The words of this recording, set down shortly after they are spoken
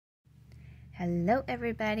Hello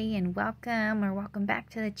everybody and welcome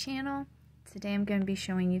back to the channel. Today I'm going to be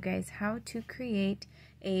showing you guys how to create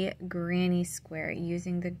a granny square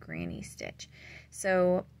using the granny stitch.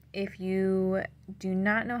 So if you do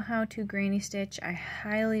not know how to granny stitch, I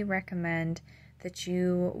highly recommend that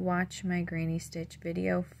you watch my granny stitch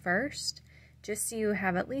video first, just so you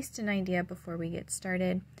have at least an idea before we get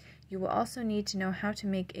started. You will also need to know how to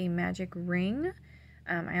make a magic ring.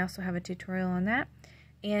 I also have a tutorial on that.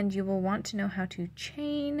 And you will want to know how to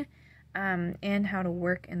chain and how to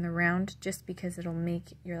work in the round, just because it'll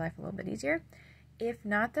make your life a little bit easier. If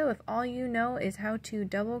not though, if all you know is how to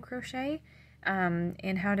double crochet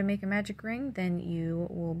and how to make a magic ring, then you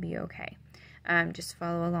will be okay. Just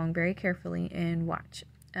follow along very carefully and watch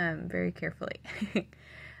very carefully. Today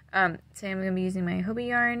I'm going to be using my Hobie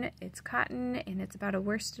yarn. It's cotton and it's about a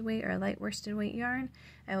worsted weight or a light worsted weight yarn.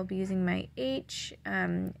 I will be using my 8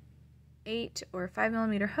 or 5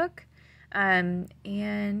 millimeter hook, and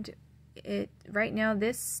it right now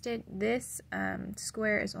this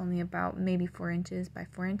square is only about maybe 4 inches by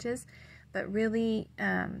 4 inches, but really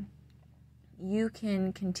you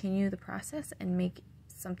can continue the process and make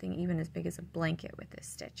something even as big as a blanket with this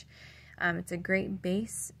stitch. It's a great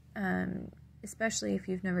base, especially if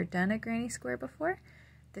you've never done a granny square before.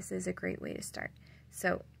 This is a great way to start.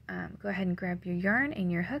 So go ahead and grab your yarn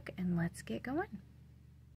and your hook and let's get going.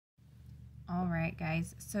 Alright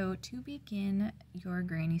guys, so to begin your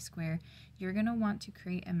granny square, you're going to want to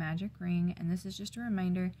create a magic ring, and this is just a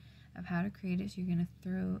reminder of how to create it. So you're going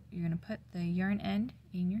to put the yarn end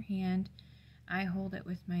in your hand. I hold it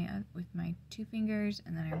with my 2 fingers,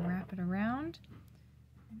 and then I wrap it around,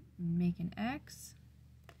 make an X,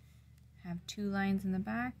 have 2 lines in the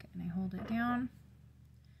back, and I hold it down,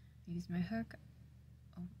 use my hook,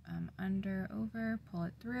 under, over, pull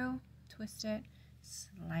it through, twist it,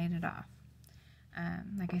 slide it off.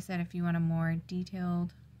 Like I said, if you want a more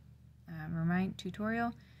detailed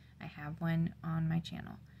tutorial, I have one on my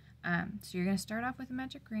channel. So you're going to start off with a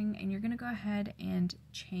magic ring, and you're going to go ahead and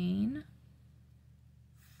chain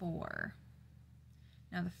 4.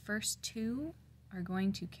 Now the first 2 are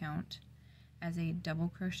going to count as a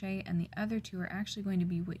double crochet, and the other 2 are actually going to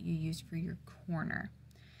be what you use for your corner.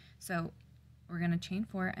 So we're going to chain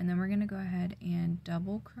 4, and then we're going to go ahead and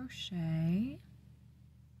double crochet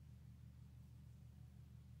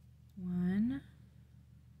 1,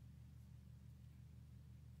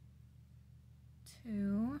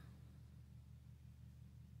 2,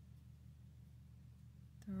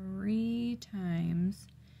 3 times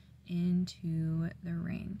into the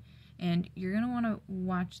ring. And you're going to want to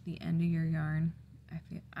watch the end of your yarn.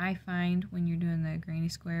 I find when you're doing the granny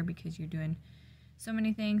square, because you're doing so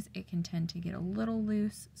many things, it can tend to get a little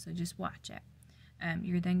loose, so just watch it.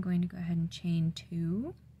 You're then going to go ahead and chain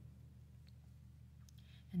 2.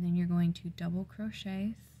 And then you're going to double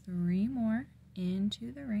crochet 3 more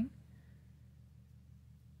into the ring,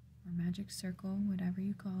 or magic circle, whatever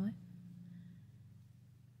you call it.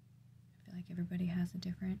 I feel like everybody has a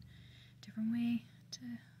different way to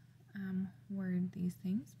word these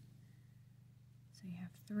things. So you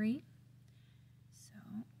have 3. So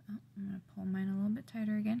I'm going to pull mine a little bit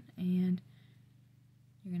tighter again, and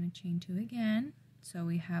you're going to chain 2 again. So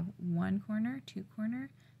we have 1 corner, 2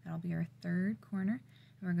 corner. That'll be our 3rd corner.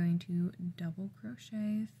 We're going to double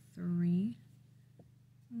crochet 3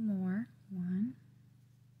 more. 1,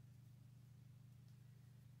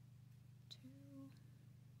 2,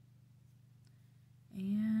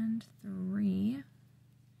 and 3.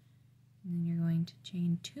 And then you're going to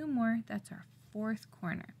chain 2 more. That's our 4th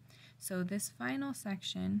corner. So this final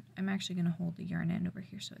section, I'm actually going to hold the yarn end over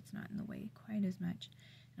here so it's not in the way quite as much.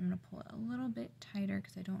 I'm going to pull it a little bit tighter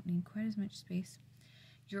because I don't need quite as much space.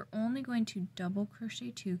 You're only going to double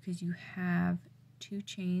crochet 2 because you have 2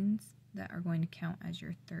 chains that are going to count as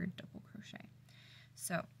your 3rd double crochet.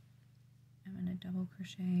 So I'm going to double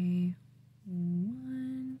crochet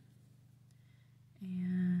 1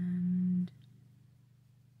 and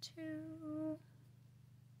 2,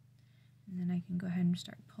 and then I can go ahead and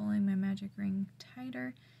start pulling my magic ring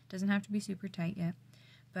tighter. It doesn't have to be super tight yet,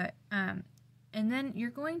 but and then you're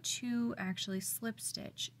going to actually slip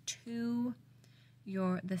stitch to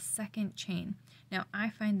the 2nd chain. Now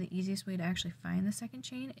I find the easiest way to actually find the 2nd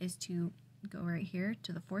chain is to go right here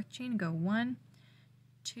to the 4th chain, go 1,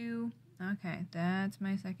 2, okay, that's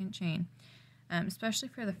my 2nd chain. Especially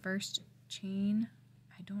for the first chain,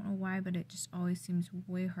 I don't know why, but it just always seems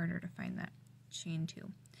way harder to find that chain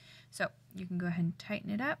 2. So you can go ahead and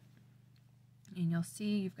tighten it up, and you'll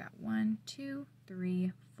see you've got 1, 2,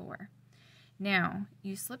 3, 4. Now,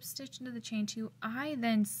 you slip stitch into the chain 2. I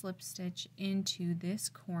then slip stitch into this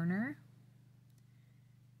corner.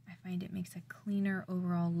 I find it makes a cleaner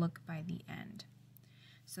overall look by the end.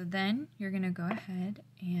 So then you're going to go ahead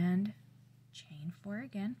and chain 4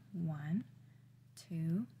 again. 1,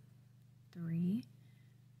 2, 3,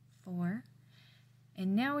 4.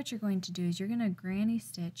 And now what you're going to do is you're going to granny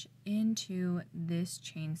stitch into this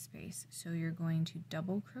chain space. So you're going to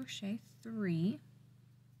double crochet 3.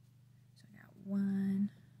 So I got 1,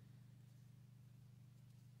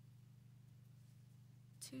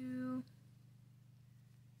 2,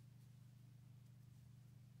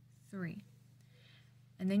 3.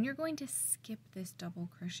 And then you're going to skip this double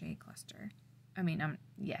crochet cluster.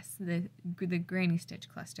 Yes, the granny stitch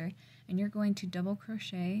cluster. And you're going to double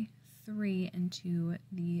crochet 3 into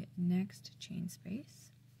the next chain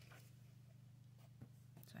space.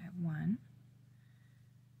 So I have 1,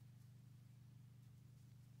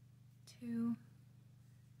 2,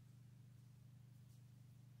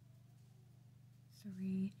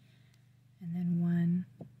 3, and then 1,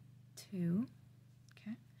 2.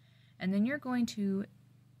 Okay. And then you're going to,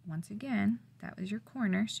 once again, that was your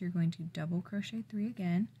corner, so you're going to double crochet 3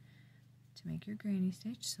 again to make your granny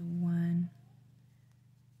stitch. So 1,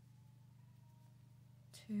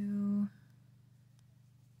 2,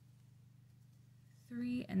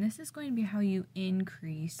 3, and this is going to be how you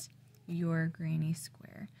increase your granny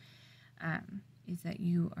square, is that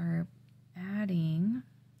you are adding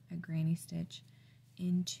a granny stitch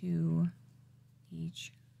into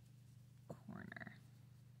each corner.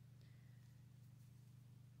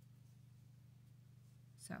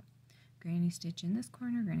 So granny stitch in this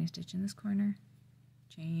corner, granny stitch in this corner,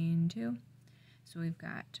 chain 2. So we've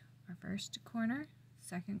got our first corner,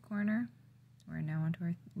 second corner. We're now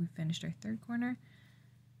onto we finished our third corner.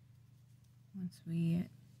 Once we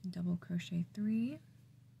double crochet 3,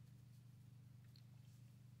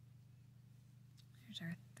 there's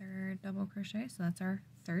our third double crochet, so that's our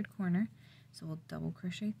third corner. So we'll double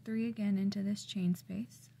crochet 3 again into this chain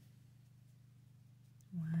space.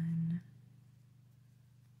 1,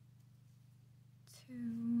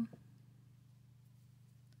 2,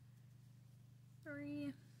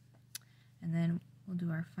 3, and then we'll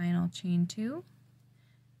do our final chain 2,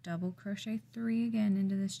 double crochet 3 again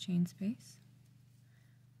into this chain space.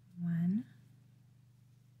 1,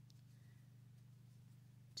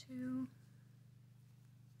 2,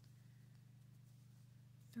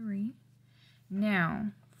 3.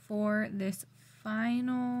 Now for this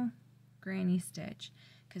final granny stitch,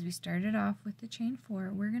 because we started off with the chain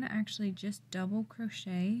 4, we're going to actually just double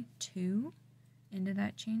crochet 2 into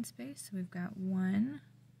that chain space. So we've got 1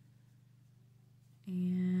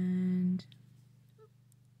 and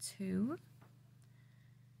 2,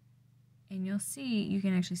 and you'll see, you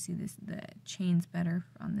can actually see this, the chains better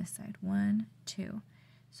on this side. 1, 2.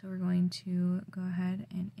 So we're going to go ahead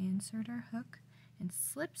and insert our hook and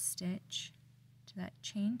slip stitch to that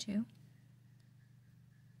chain 2.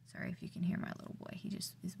 Sorry if you can hear my little boy, he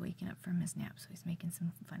just is waking up from his nap, so he's making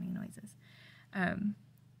some funny noises. And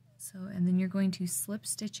then you're going to slip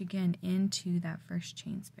stitch again into that first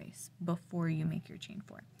chain space before you make your chain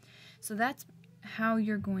 4. So that's how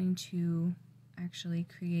you're going to actually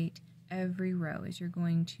create every row, is you're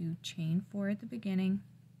going to chain 4 at the beginning,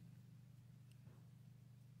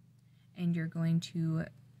 and you're going to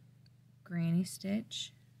granny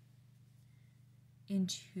stitch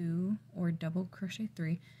into, or double crochet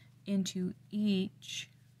 3 into each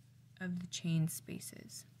of the chain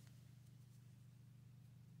spaces.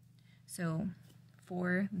 So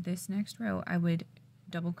for this next row, I would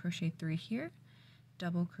double crochet 3 here,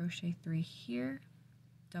 double crochet 3 here,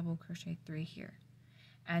 double crochet 3 here.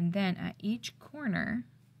 And then at each corner,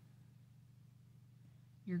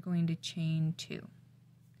 you're going to chain 2.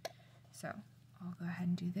 So I'll go ahead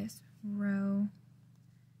and do this row,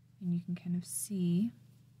 and you can kind of see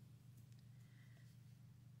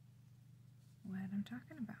what I'm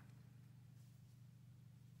talking about.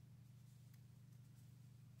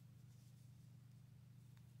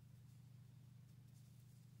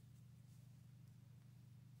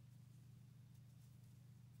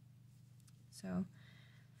 So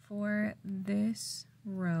for this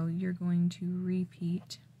row, you're going to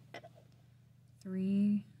repeat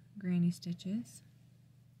 3 granny stitches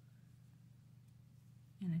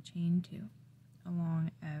and a chain 2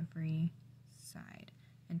 along every side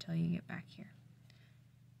until you get back here.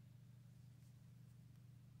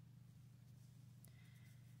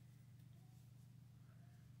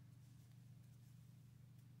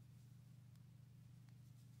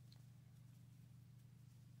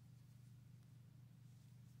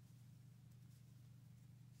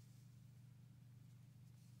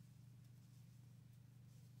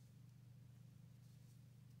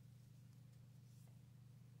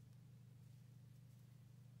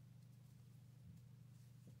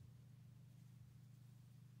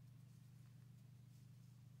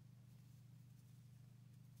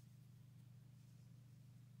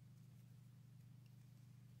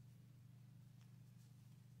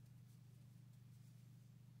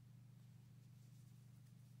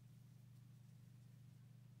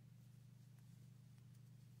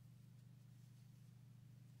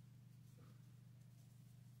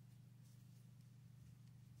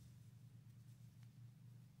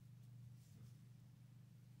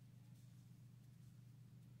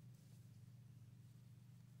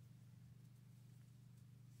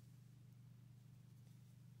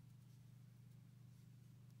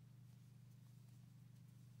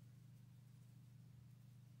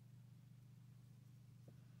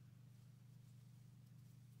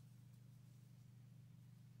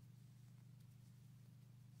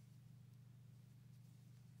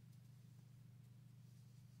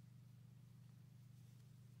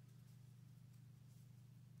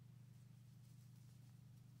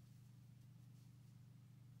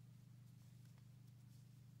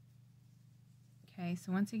 Okay,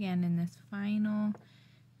 so once again, in this final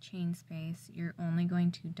chain space, you're only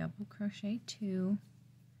going to double crochet 2,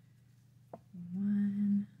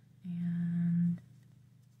 1 and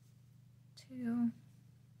 2,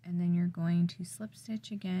 and then you're going to slip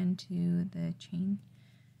stitch again to the chain,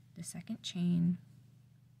 the second chain,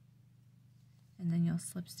 and then you'll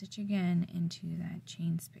slip stitch again into that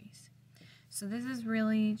chain space. So this is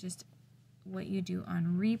really just what you do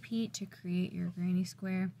on repeat to create your granny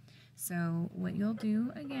square. So what you'll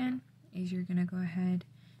do again is you're going to go ahead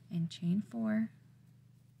and chain 4.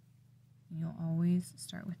 You'll always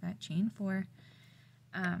start with that chain 4.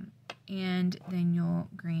 And then you'll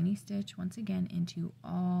granny stitch once again into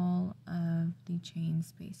all of the chain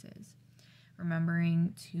spaces,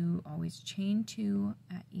 remembering to always chain 2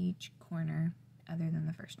 at each corner other than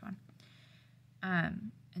the first one.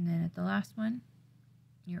 And then at the last one,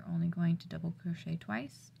 you're only going to double crochet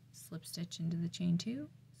twice, slip stitch into the chain 2,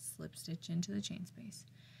 slip stitch into the chain space.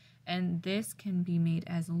 And this can be made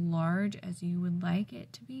as large as you would like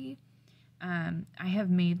it to be. I have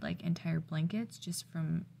made like entire blankets just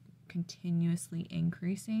from continuously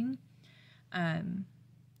increasing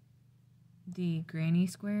the granny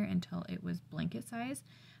square until it was blanket size.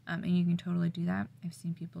 And you can totally do that. I've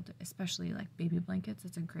seen people do, especially like baby blankets.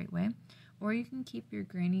 It's a great way. Or you can keep your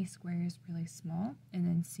granny squares really small and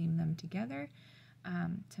then seam them together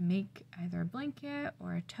to make either a blanket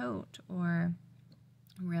or a tote, or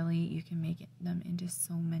really you can make them into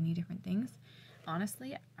so many different things.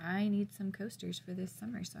 Honestly, I need some coasters for this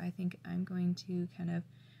summer, so I think I'm going to kind of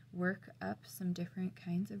work up some different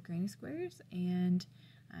kinds of granny squares, and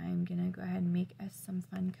I'm gonna go ahead and make us some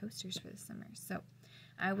fun coasters for the summer. So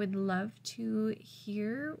I would love to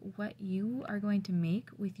hear what you are going to make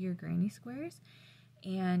with your granny squares,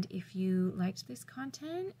 and if you liked this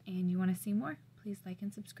content and you want to see more, please like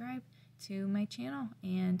and subscribe to my channel,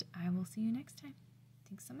 and I will see you next time.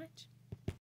 Thanks so much.